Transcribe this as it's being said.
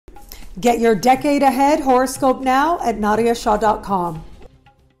Get your decade ahead horoscope now at nadiashaw.com.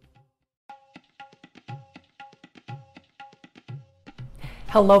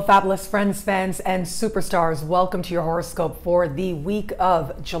 Hello, fabulous friends, fans, and superstars. Welcome to your horoscope for the week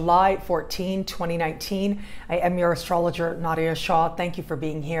of July 14, 2019. I am your astrologer, Nadia Shaw. Thank you for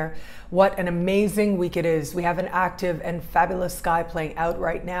being here. What an amazing week it is. We have an active and fabulous sky playing out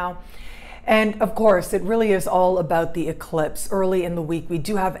right now. And of course, it really is all about the eclipse. Early in the week, we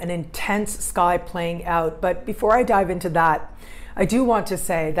do have an intense sky playing out. But before I dive into that, I do want to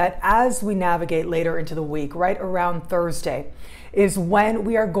say that as we navigate later into the week, right around Thursday, is when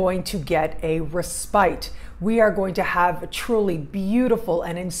we are going to get a respite. We are going to have a truly beautiful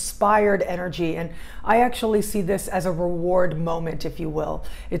and inspired energy. And I actually see this as a reward moment, if you will.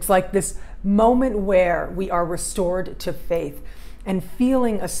 It's like this moment where we are restored to faith and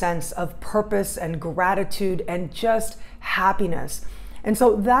feeling a sense of purpose and gratitude and just happiness. And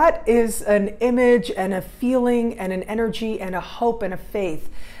so that is an image and a feeling and an energy and a hope and a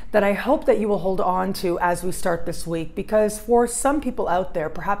faith that I hope that you will hold on to as we start this week, because for some people out there,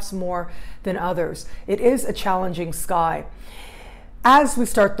 perhaps more than others, it is a challenging sky. As we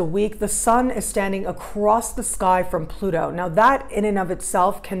start the week, the sun is standing across the sky from Pluto. Now that in and of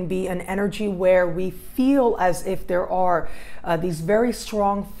itself can be an energy where we feel as if there are these very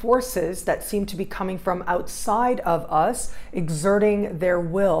strong forces that seem to be coming from outside of us, exerting their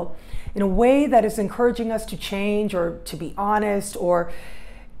will in a way that is encouraging us to change or to be honest, or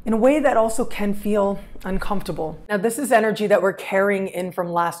in a way that also can feel uncomfortable. Now, this is energy that we're carrying in from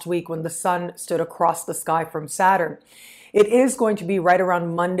last week when the sun stood across the sky from Saturn. It is going to be right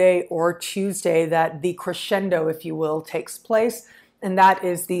around Monday or Tuesday that the crescendo, if you will, takes place, and that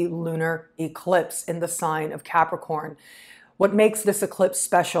is the lunar eclipse in the sign of Capricorn. What makes this eclipse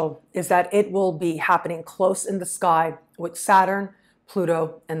special is that it will be happening close in the sky with Saturn,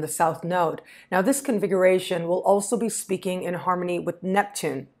 Pluto, and the South Node. Now, this configuration will also be speaking in harmony with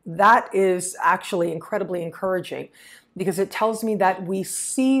Neptune. That is actually incredibly encouraging because it tells me that we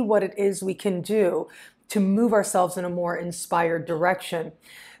see what it is we can do to move ourselves in a more inspired direction.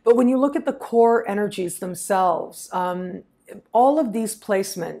 But when you look at the core energies themselves, all of these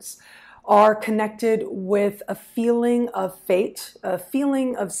placements are connected with a feeling of fate, a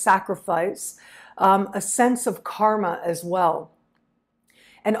feeling of sacrifice, a sense of karma as well.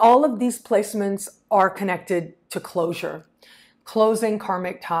 And all of these placements are connected to closure, closing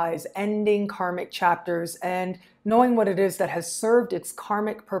karmic ties, ending karmic chapters, and knowing what it is that has served its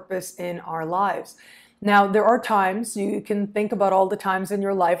karmic purpose in our lives. Now, there are times you can think about all the times in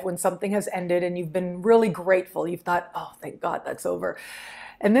your life when something has ended and you've been really grateful. You've thought, oh, thank God that's over.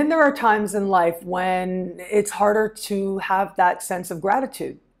 And then there are times in life when it's harder to have that sense of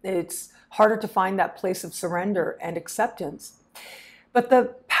gratitude. It's harder to find that place of surrender and acceptance. But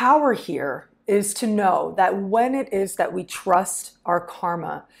the power here is to know that when it is that we trust our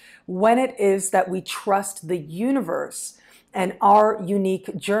karma, when it is that we trust the universe and our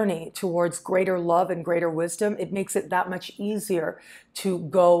unique journey towards greater love and greater wisdom, it makes it that much easier to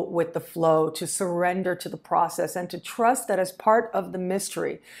go with the flow, to surrender to the process, and to trust that as part of the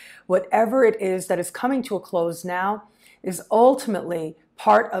mystery, whatever it is that is coming to a close now is ultimately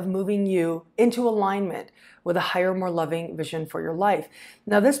part of moving you into alignment with a higher, more loving vision for your life.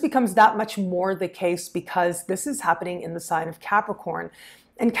 Now, this becomes that much more the case because this is happening in the sign of Capricorn.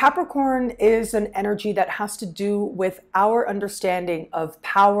 And Capricorn is an energy that has to do with our understanding of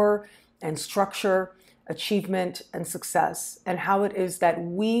power and structure, achievement and success, and how it is that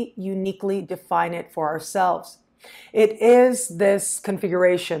we uniquely define it for ourselves. It is this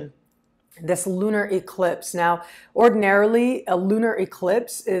configuration, this lunar eclipse. Now, ordinarily, a lunar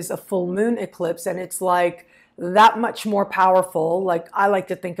eclipse is a full moon eclipse, and it's like that much more powerful. Like, I like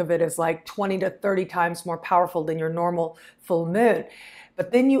to think of it as like 20 to 30 times more powerful than your normal full moon.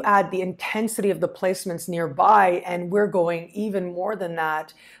 But then you add the intensity of the placements nearby, and we're going even more than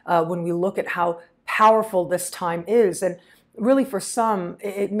that when we look at how powerful this time is. And really, for some,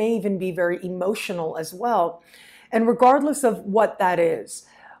 it may even be very emotional as well. And regardless of what that is,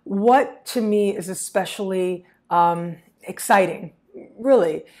 what to me is especially exciting,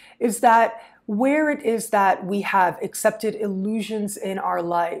 really, is that where it is that we have accepted illusions in our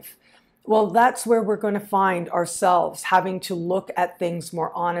life, well, that's where we're going to find ourselves having to look at things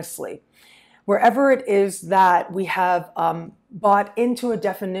more honestly. Wherever it is that we have bought into a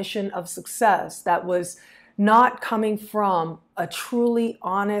definition of success that was not coming from a truly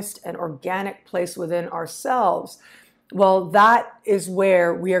honest and organic place within ourselves, well, that is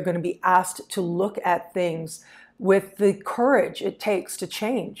where we are going to be asked to look at things with the courage it takes to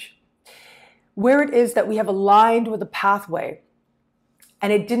change. Where it is that we have aligned with a pathway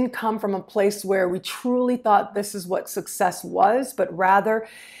And it didn't come from a place where we truly thought this is what success was, but rather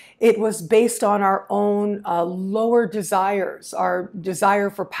it was based on our own lower desires, our desire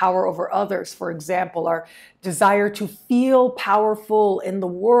for power over others, for example, our desire to feel powerful in the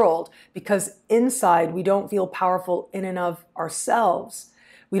world, because inside we don't feel powerful in and of ourselves.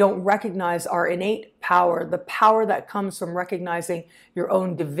 We don't recognize our innate power, the power that comes from recognizing your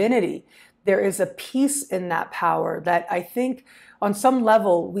own divinity. There is a peace in that power that I think on some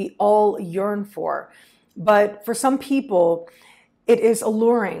level we all yearn for. But for some people, it is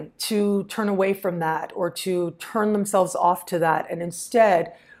alluring to turn away from that or to turn themselves off to that and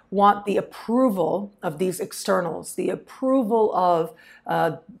instead want the approval of these externals, the approval of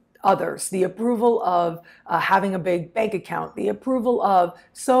others, the approval of having a big bank account, the approval of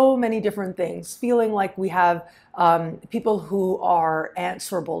so many different things, feeling like we have people who are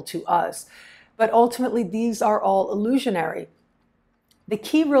answerable to us. But ultimately, these are all illusionary. The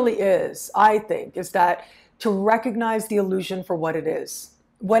key really is, I think, is that to recognize the illusion for what it is.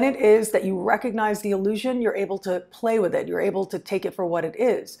 When it is that you recognize the illusion, you're able to play with it. You're able to take it for what it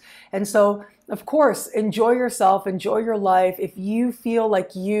is. And so, of course, enjoy yourself, enjoy your life. If you feel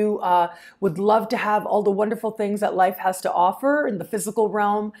like you would love to have all the wonderful things that life has to offer in the physical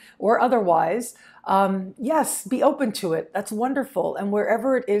realm or otherwise, yes, be open to it. That's wonderful. And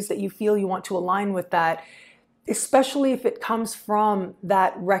wherever it is that you feel you want to align with that, especially if it comes from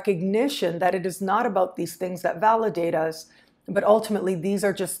that recognition that it is not about these things that validate us, but ultimately these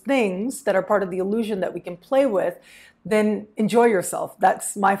are just things that are part of the illusion that we can play with, then enjoy yourself.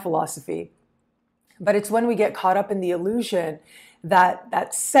 That's my philosophy. But it's when we get caught up in the illusion that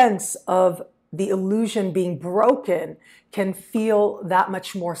that sense of the illusion being broken can feel that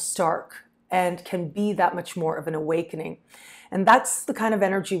much more stark and can be that much more of an awakening. And that's the kind of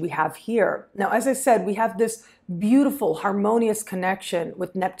energy we have here. Now, as I said, we have this beautiful, harmonious connection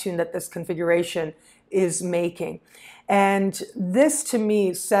with Neptune that this configuration is making. And this to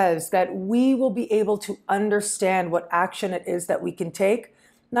me says that we will be able to understand what action it is that we can take,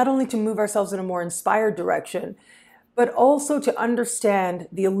 not only to move ourselves in a more inspired direction, but also to understand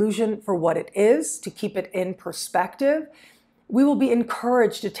the illusion for what it is, to keep it in perspective. We will be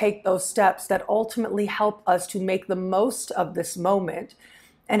encouraged to take those steps that ultimately help us to make the most of this moment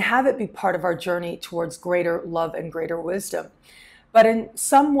and have it be part of our journey towards greater love and greater wisdom. But in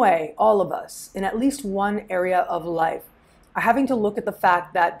some way, all of us, in at least one area of life, are having to look at the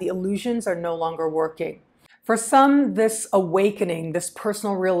fact that the illusions are no longer working. For some, this awakening, this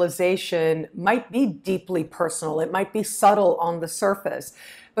personal realization might be deeply personal. It might be subtle on the surface.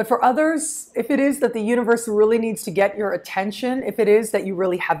 But for others, if it is that the universe really needs to get your attention, if it is that you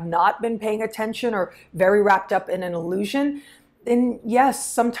really have not been paying attention or very wrapped up in an illusion, then yes,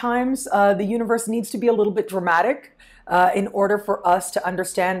 sometimes the universe needs to be a little bit dramatic in order for us to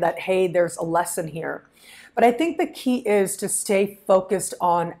understand that, hey, there's a lesson here. But I think the key is to stay focused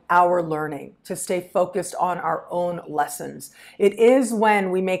on our learning, to stay focused on our own lessons. It is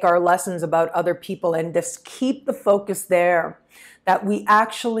when we make our lessons about other people and just keep the focus there that we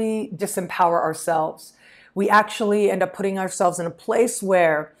actually disempower ourselves. We actually end up putting ourselves in a place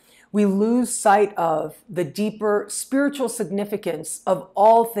where we lose sight of the deeper spiritual significance of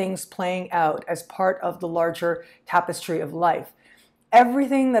all things playing out as part of the larger tapestry of life.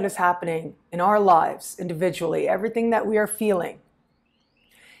 Everything that is happening in our lives individually, everything that we are feeling,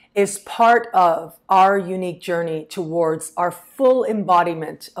 is part of our unique journey towards our full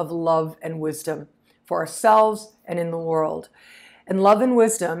embodiment of love and wisdom for ourselves and in the world. And love and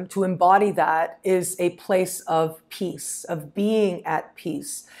wisdom, to embody that, is a place of peace, of being at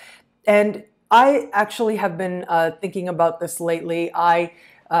peace. And I actually have been thinking about this lately.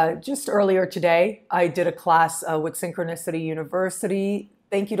 Just earlier today, I did a class with Synchronicity University.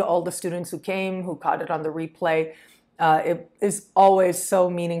 Thank you to all the students who came, who caught it on the replay. It is always so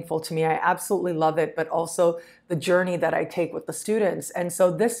meaningful to me. I absolutely love it, but also the journey that I take with the students. And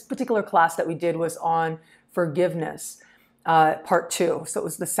so this particular class that we did was on forgiveness, part 2. So it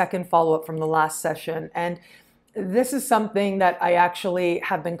was the second follow-up from the last session. And this is something that I actually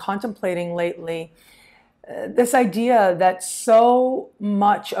have been contemplating lately. This idea that so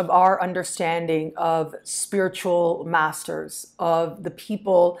much of our understanding of spiritual masters, of the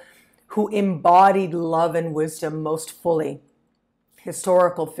people who embodied love and wisdom most fully,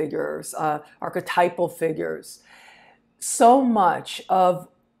 historical figures, archetypal figures, so much of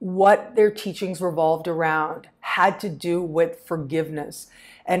what their teachings revolved around had to do with forgiveness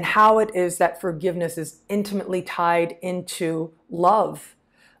and how it is that forgiveness is intimately tied into love.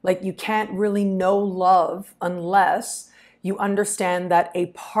 Like, you can't really know love unless you understand that a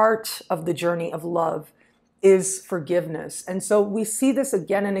part of the journey of love is forgiveness. And so we see this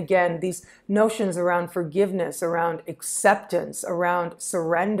again and again, these notions around forgiveness, around acceptance, around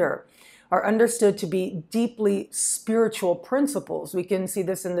surrender are understood to be deeply spiritual principles. We can see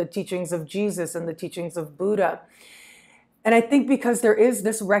this in the teachings of Jesus and the teachings of Buddha. And I think because there is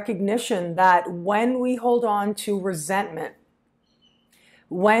this recognition that when we hold on to resentment,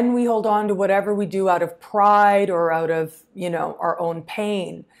 when we hold on to whatever we do out of pride or out of, our own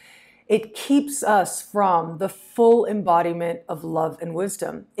pain, it keeps us from the full embodiment of love and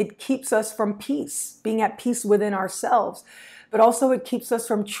wisdom. It keeps us from peace, being at peace within ourselves, but also it keeps us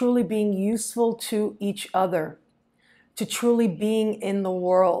from truly being useful to each other, to truly being in the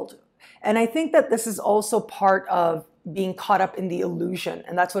world. And I think that this is also part of being caught up in the illusion,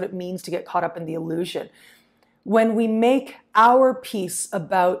 and that's what it means to get caught up in the illusion. When we make our peace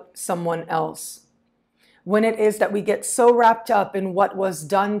about someone else, when it is that we get so wrapped up in what was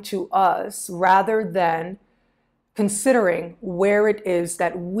done to us rather than considering where it is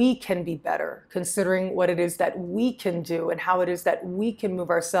that we can be better, considering what it is that we can do and how it is that we can move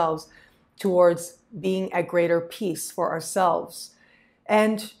ourselves towards being at greater peace for ourselves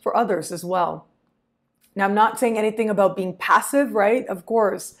and for others as well. Now, I'm not saying anything about being passive, right? Of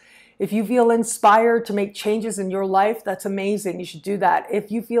course, if you feel inspired to make changes in your life, that's amazing. You should do that.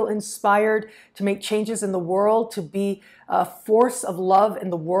 If you feel inspired to make changes in the world, to be a force of love in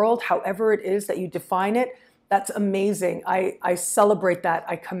the world, however it is that you define it, that's amazing. I celebrate that.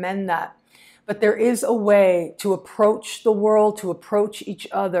 I commend that. But there is a way to approach the world, to approach each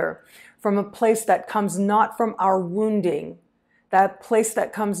other from a place that comes not from our wounding, that place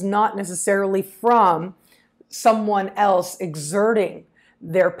that comes not necessarily from someone else exerting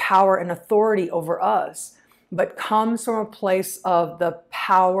their power and authority over us, but comes from a place of the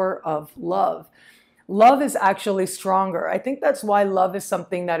power of love. Love is actually stronger. I think that's why love is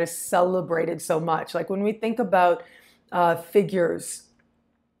something that is celebrated so much. Like when we think about figures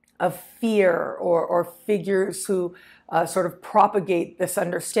of fear or figures who sort of propagate this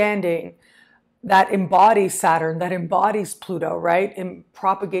understanding that embodies Saturn, that embodies Pluto, right? And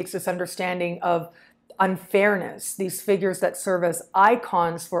propagates this understanding of unfairness, these figures that serve as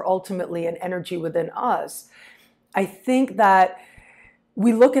icons for ultimately an energy within us. I think that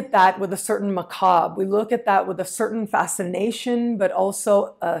we look at that with a certain macabre. We look at that with a certain fascination, but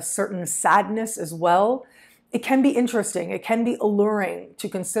also a certain sadness as well. It can be interesting. It can be alluring to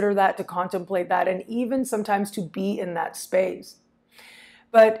consider that, to contemplate that, and even sometimes to be in that space.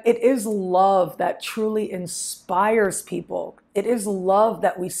 But it is love that truly inspires people. It is love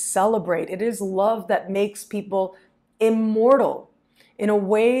that we celebrate. It is love that makes people immortal in a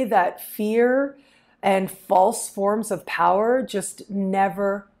way that fear and false forms of power just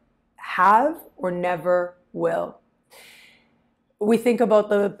never have or never will. We think about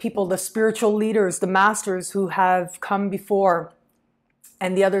the people, the spiritual leaders, the masters who have come before,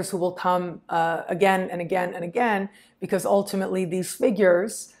 and the others who will come again and again and again, because ultimately these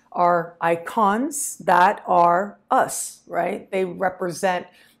figures are icons that are us, right? They represent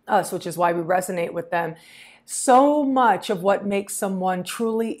us, which is why we resonate with them. So much of what makes someone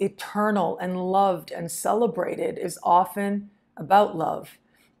truly eternal and loved and celebrated is often about love,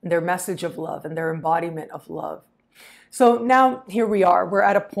 and their message of love and their embodiment of love. So now here we are. We're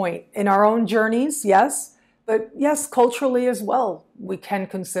at a point in our own journeys, yes, but yes, culturally as well, we can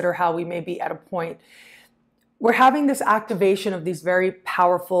consider how we may be at a point. We're having this activation of these very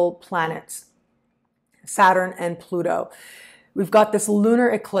powerful planets, Saturn and Pluto. We've got this lunar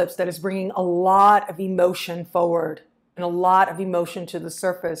eclipse that is bringing a lot of emotion forward and a lot of emotion to the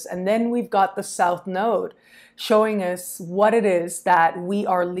surface. And then we've got the South Node showing us what it is that we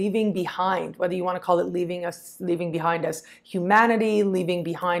are leaving behind, whether you want to call it leaving behind as humanity, leaving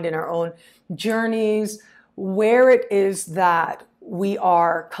behind in our own journeys, where it is that we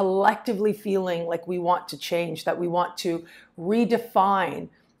are collectively feeling like we want to change, that we want to redefine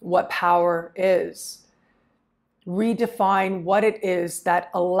what power is, redefine what it is that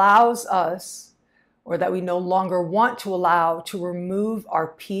allows us, or that we no longer want to allow, to remove our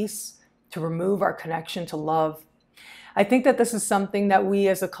peace, to remove our connection to love. I think that this is something that we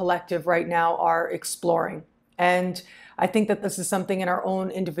as a collective right now are exploring. And I think that this is something in our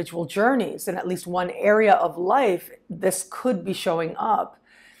own individual journeys, in at least one area of life, this could be showing up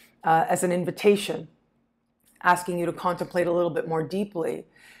as an invitation, asking you to contemplate a little bit more deeply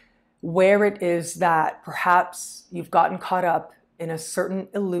where it is that perhaps you've gotten caught up in a certain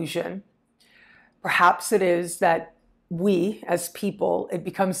illusion. Perhaps it is that we as people, it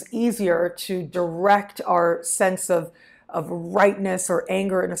becomes easier to direct our sense of rightness or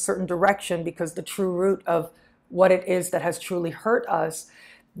anger in a certain direction because the true root of what it is that has truly hurt us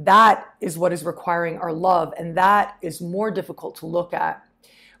That is what is requiring our love, and that is more difficult to look at.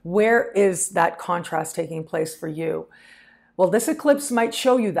 Where is that contrast taking place for you? Well, this eclipse might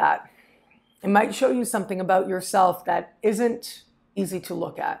show you that. It might show you something about yourself that isn't easy to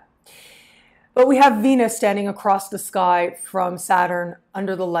look at. But we have Venus standing across the sky from Saturn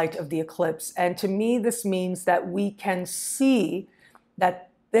under the light of the eclipse. And to me, this means that we can see that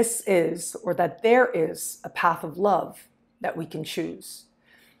this is, or that there is, a path of love that we can choose.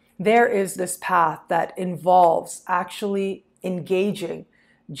 There is this path that involves actually engaging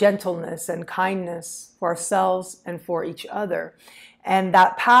gentleness and kindness for ourselves and for each other. And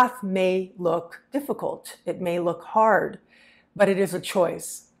that path may look difficult. It may look hard, but it is a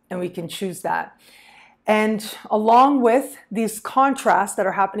choice, and we can choose that. And along with these contrasts that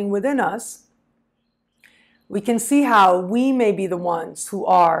are happening within us, we can see how we may be the ones who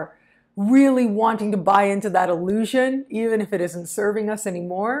are really wanting to buy into that illusion, even if it isn't serving us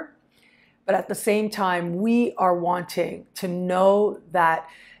anymore. But at the same time, we are wanting to know that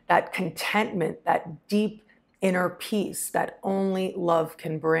contentment, that deep inner peace that only love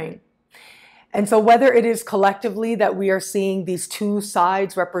can bring. And so whether it is collectively that we are seeing these two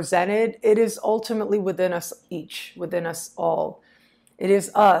sides represented, it is ultimately within us each, within us all. It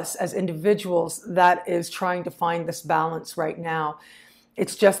is us as individuals that is trying to find this balance right now.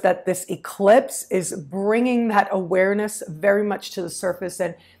 It's just that this eclipse is bringing that awareness very much to the surface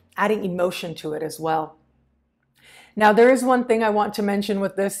and adding emotion to it as well. Now, there is one thing I want to mention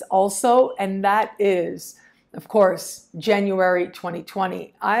with this also, and that is, of course, January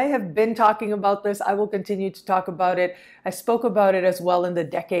 2020. I have been talking about this. I will continue to talk about it. I spoke about it as well in the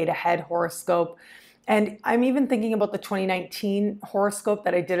Decade Ahead horoscope. And I'm even thinking about the 2019 horoscope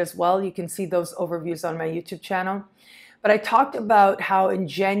that I did as well. You can see those overviews on my YouTube channel. But I talked about how in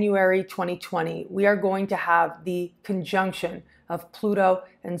January 2020, we are going to have the conjunction of Pluto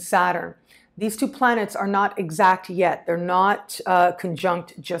and Saturn. These two planets are not exact yet. They're not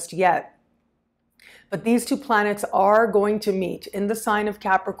conjunct just yet. But these two planets are going to meet in the sign of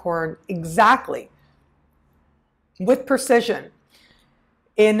Capricorn exactly, with precision,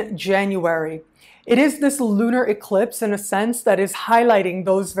 in January. It is this lunar eclipse, in a sense, that is highlighting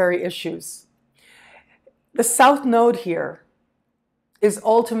those very issues. The South Node here is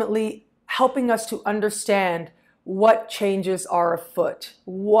ultimately helping us to understand what changes are afoot,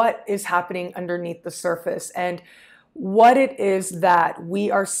 what is happening underneath the surface, and what it is that we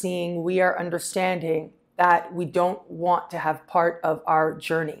are seeing, we are understanding that we don't want to have part of our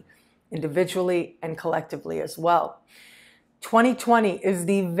journey, individually and collectively as well. 2020 is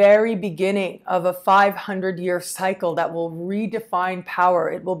the very beginning of a 500-year cycle that will redefine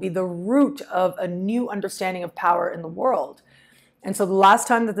power. It will be the root of a new understanding of power in the world. And so the last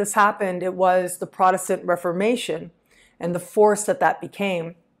time that this happened, it was the Protestant Reformation and the force that that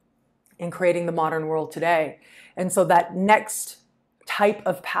became in creating the modern world today. And so that next type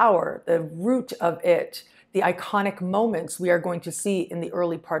of power, the root of it, the iconic moments we are going to see in the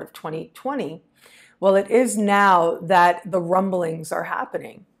early part of 2020, well, it is now that the rumblings are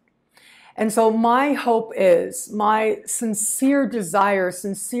happening. And so my hope is, my sincere desire,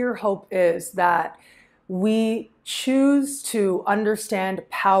 sincere hope is that we choose to understand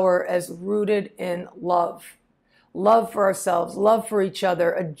power as rooted in love. Love for ourselves, love for each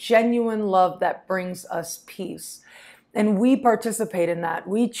other, a genuine love that brings us peace. And we participate in that.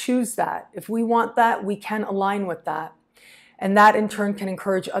 We choose that. If we want that, we can align with that. And that in turn can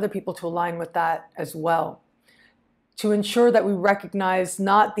encourage other people to align with that as well. To ensure that we recognize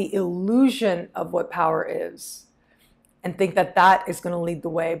not the illusion of what power is and think that that is going to lead the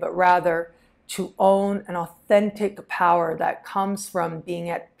way, but rather to own an authentic power that comes from being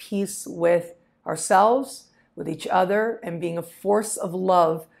at peace with ourselves, with each other, and being a force of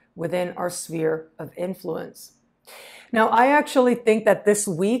love within our sphere of influence. Now, I actually think that this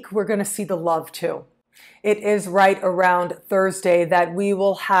week we're going to see the love too. It is right around Thursday that we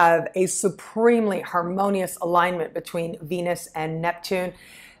will have a supremely harmonious alignment between Venus and Neptune.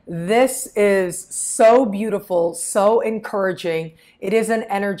 This is so beautiful, so encouraging. It is an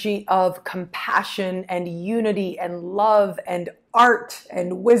energy of compassion and unity and love and art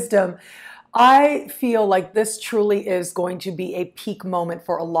and wisdom. I feel like this truly is going to be a peak moment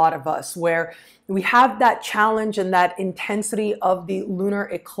for a lot of us, where we have that challenge and that intensity of the lunar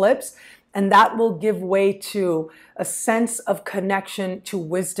eclipse, and that will give way to a sense of connection to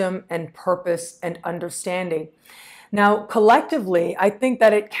wisdom and purpose and understanding. Now, collectively, I think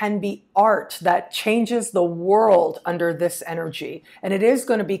that it can be art that changes the world under this energy. And it is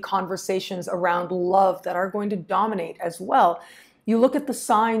going to be conversations around love that are going to dominate as well. you look at the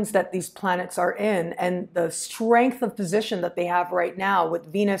signs that these planets are in and the strength of position that they have right now,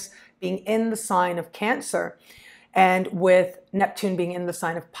 with Venus being in the sign of Cancer and with Neptune being in the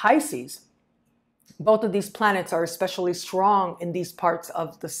sign of Pisces. Both of these planets are especially strong in these parts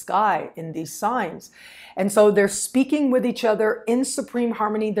of the sky, in these signs. And so they're speaking with each other in supreme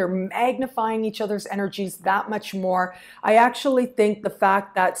harmony. They're magnifying each other's energies that much more. I actually think the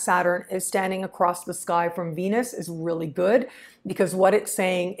fact that Saturn is standing across the sky from Venus is really good, because what it's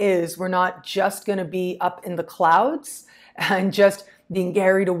saying is we're not just going to be up in the clouds and just being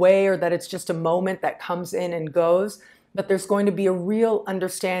carried away, or that it's just a moment that comes in and goes. But there's going to be a real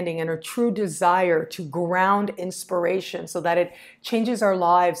understanding and a true desire to ground inspiration so that it changes our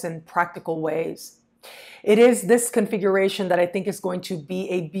lives in practical ways. It is this configuration that I think is going to be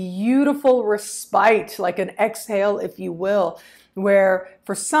a beautiful respite, like an exhale, if you will, where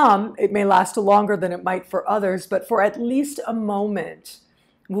for some, it may last longer than it might for others, but for at least a moment,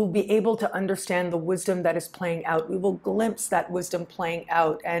 we'll be able to understand the wisdom that is playing out. We will glimpse that wisdom playing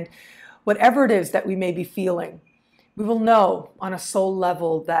out. And whatever it is that we may be feeling, we will know on a soul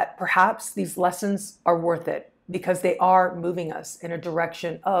level that perhaps these lessons are worth it, because they are moving us in a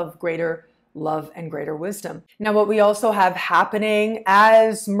direction of greater love and greater wisdom. Now, what we also have happening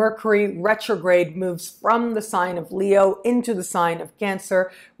as Mercury retrograde moves from the sign of Leo into the sign of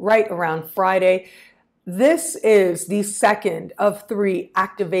Cancer right around Friday, this is the second of 3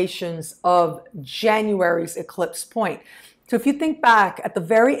 activations of January's eclipse point. So if you think back at the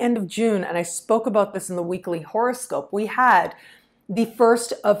very end of June, and I spoke about this in the weekly horoscope, we had the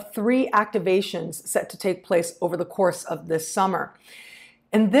first of 3 activations set to take place over the course of this summer.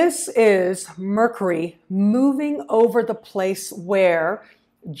 And this is Mercury moving over the place where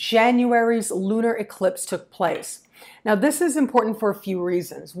January's lunar eclipse took place. Now, this is important for a few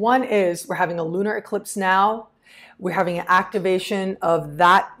reasons. One is we're having a lunar eclipse now. We're having an activation of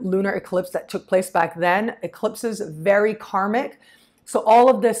that lunar eclipse that took place back then. Eclipses, very karmic. So all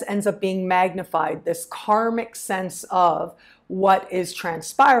of this ends up being magnified. This karmic sense of what is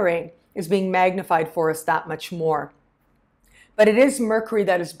transpiring is being magnified for us that much more. But it is Mercury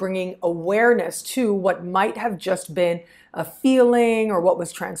that is bringing awareness to what might have just been a feeling or what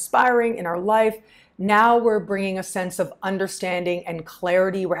was transpiring in our life. Now we're bringing a sense of understanding and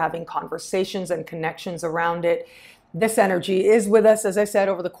clarity. We're having conversations and connections around it. This energy is with us, as I said,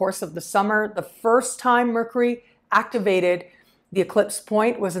 over the course of the summer. The first time Mercury activated the eclipse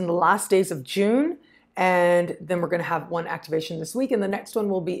point was in the last days of June. And then we're going to have one activation this week, and the next one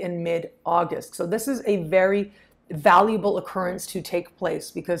will be in mid-August. So this is a very valuable occurrence to take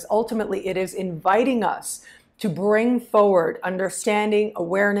place, because ultimately it is inviting us to bring forward understanding,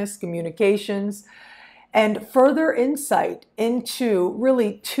 awareness, communications, and further insight into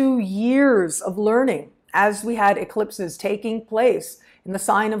really 2 years of learning, as we had eclipses taking place in the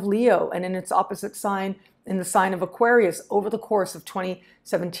sign of Leo and in its opposite sign in the sign of Aquarius over the course of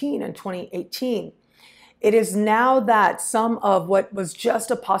 2017 and 2018. It is now that some of what was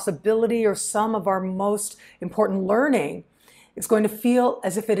just a possibility or some of our most important learning is going to feel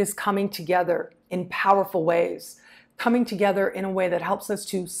as if it is coming together in powerful ways, coming together in a way that helps us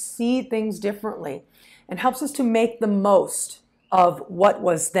to see things differently and helps us to make the most of what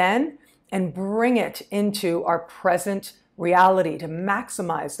was then and bring it into our present reality to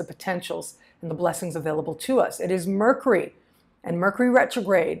maximize the potentials and the blessings available to us. It is Mercury and Mercury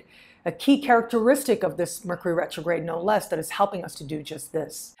retrograde, a key characteristic of this Mercury retrograde, no less, that is helping us to do just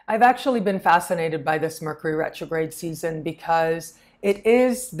this. I've actually been fascinated by this Mercury retrograde season because it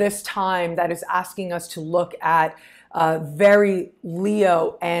is this time that is asking us to look at very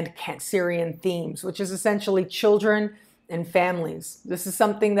Leo and Cancerian themes, which is essentially children and families. This is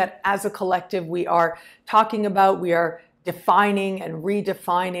something that as a collective we are talking about, we are defining and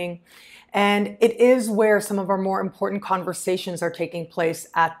redefining. And it is where some of our more important conversations are taking place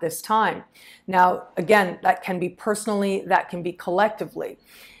at this time. Now, again, that can be personally, that can be collectively.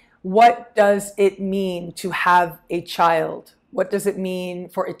 What does it mean to have a child? What does it mean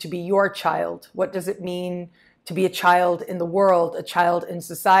for it to be your child? What does it mean to be a child in the world, a child in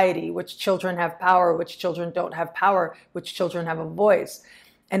society? Which children have power, which children don't have power, which children have a voice?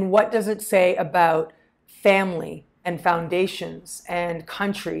 And what does it say about family and foundations and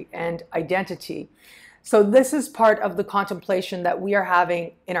country and identity? So this is part of the contemplation that we are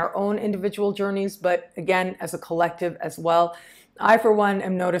having in our own individual journeys, but again, as a collective as well. I, for one,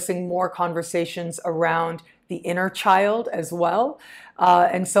 am noticing more conversations around the inner child as well.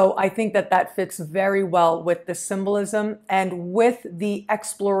 And so I think that that fits very well with the symbolism and with the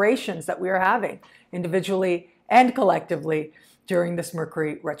explorations that we are having individually and collectively during this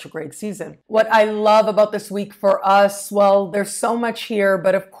Mercury retrograde season. What I love about this week for us, well, there's so much here,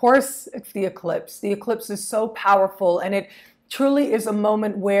 but of course it's the eclipse. The eclipse is so powerful, and it truly is a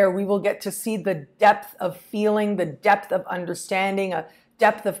moment where we will get to see the depth of feeling, the depth of understanding, a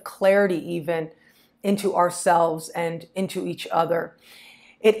depth of clarity even into ourselves and into each other.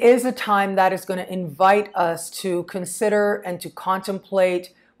 It is a time that is going to invite us to consider and to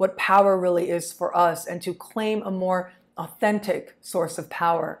contemplate what power really is for us and to claim a more authentic source of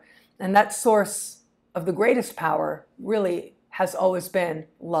power. And that source of the greatest power really has always been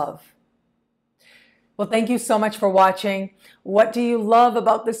love. Well, thank you so much for watching. What do you love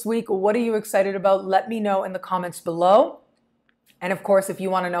about this week? What are you excited about? Let me know in the comments below. And of course, if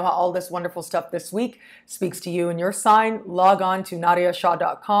you want to know how all this wonderful stuff this week speaks to you and your sign, log on to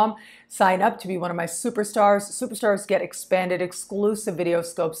nadiashah.com. Sign up to be one of my superstars. Superstars get expanded exclusive video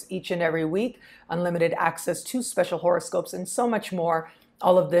scopes each and every week, unlimited access to special horoscopes, and so much more.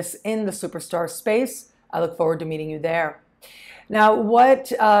 All of this in the superstar space. I look forward to meeting you there. Now,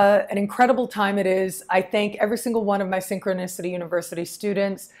 what an incredible time it is. I thank every single one of my Synchronicity University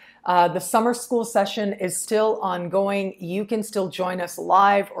students. The summer school session is still ongoing. You can still join us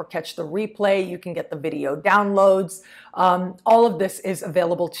live or catch the replay. You can get the video downloads. All of this is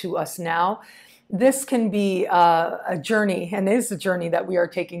available to us now. This can be a journey, and is a journey that we are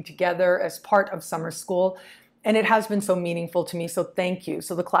taking together as part of summer school. And it has been so meaningful to me, so thank you.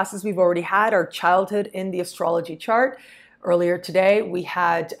 So the classes we've already had are Childhood in the Astrology Chart. Earlier today, we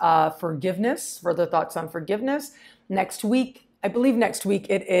had forgiveness, further thoughts on forgiveness. Next week, I believe next week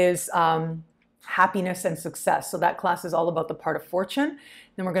it is happiness and success. So that class is all about the part of fortune.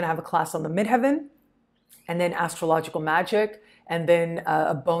 Then we're going to have a class on the MidHeaven, and then astrological magic, and then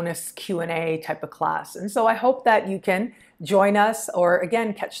a bonus Q&A type of class. And so I hope that you can join us, or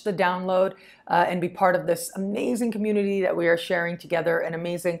again, catch the download and be part of this amazing community that we are sharing together, an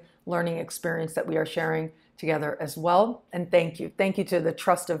amazing learning experience that we are sharing together as well. And thank you. Thank you to the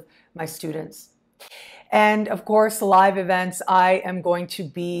trust of my students. And of course, live events. I am going to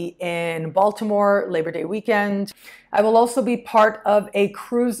be in Baltimore Labor Day weekend. I will also be part of a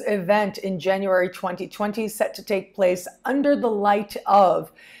cruise event in January 2020, set to take place under the light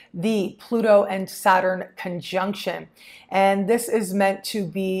of the Pluto and Saturn conjunction. And this is meant to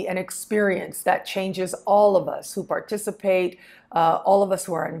be an experience that changes all of us who participate, all of us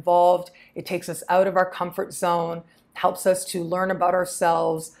who are involved. It takes us out of our comfort zone, helps us to learn about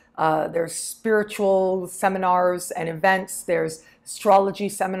ourselves. There's spiritual seminars and events. There's astrology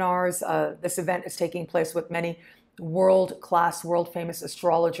seminars. This event is taking place with many world-class, world-famous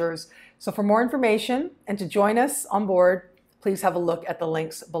astrologers. So for more information and to join us on board, please have a look at the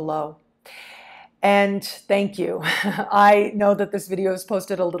links below. And thank you. I know that this video is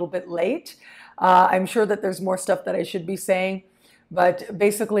posted a little bit late. I'm sure that there's more stuff that I should be saying. But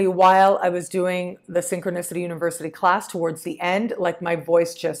basically, while I was doing the Synchronicity University class towards the end, like my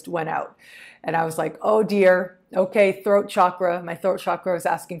voice just went out. And I was like, oh dear, okay, throat chakra. My throat chakra is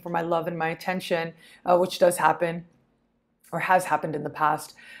asking for my love and my attention, which does happen or has happened in the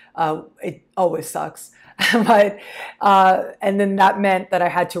past. It always sucks. But, and then that meant that I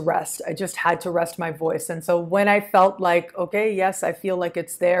had to rest. I just had to rest my voice. And so when I felt like, okay, yes, I feel like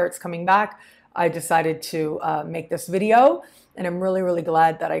it's there, it's coming back, I decided to make this video. And I'm really, really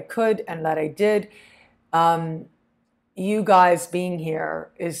glad that I could and that I did. You guys being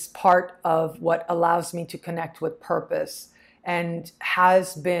here is part of what allows me to connect with purpose and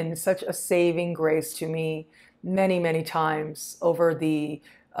has been such a saving grace to me many, many times over the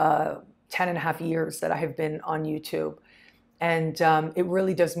 10.5 years that I have been on YouTube. And it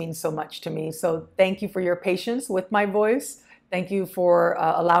really does mean so much to me. So thank you for your patience with my voice. Thank you for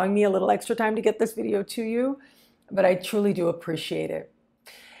allowing me a little extra time to get this video to you. But I truly do appreciate it.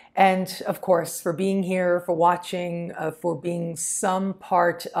 And of course, for being here, for watching, for being some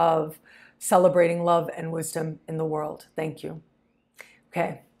part of celebrating love and wisdom in the world. Thank you.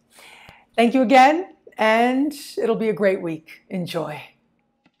 Okay. Thank you again, and it'll be a great week. Enjoy.